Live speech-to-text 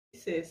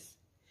sis,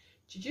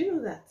 did you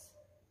know that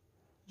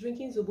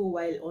drinking zobo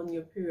while on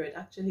your period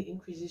actually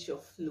increases your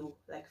flow,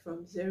 like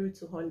from 0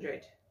 to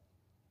 100?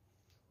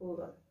 Hold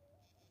on.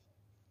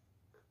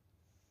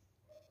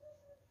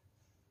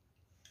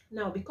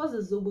 Now, because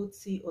the zobo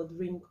tea or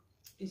drink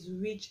is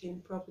rich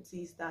in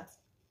properties that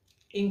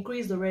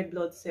increase the red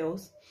blood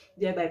cells,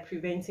 thereby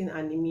preventing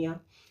anemia,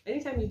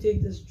 anytime you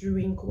take this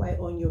drink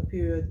while on your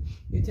period,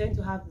 you tend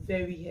to have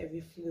very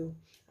heavy flow.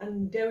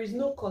 And there is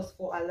no cause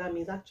for alarm.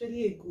 It's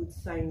actually a good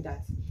sign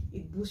that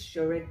it boosts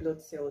your red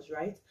blood cells,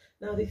 right?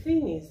 Now, the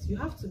thing is, you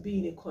have to be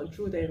in a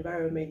controlled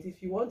environment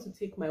if you want to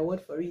take my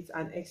word for it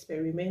and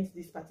experiment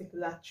this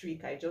particular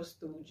trick I just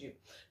told you.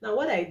 Now,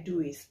 what I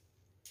do is,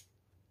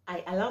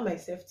 I allow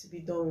myself to be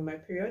done with my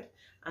period,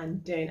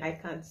 and then I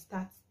can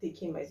start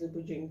taking my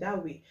zobo drink.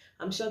 That way,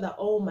 I'm sure that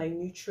all my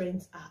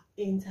nutrients are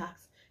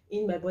intact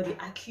in my body.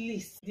 At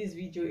least this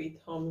video a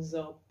thumbs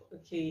up,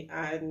 okay?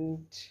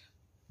 And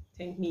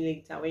thank me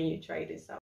later when you try this out.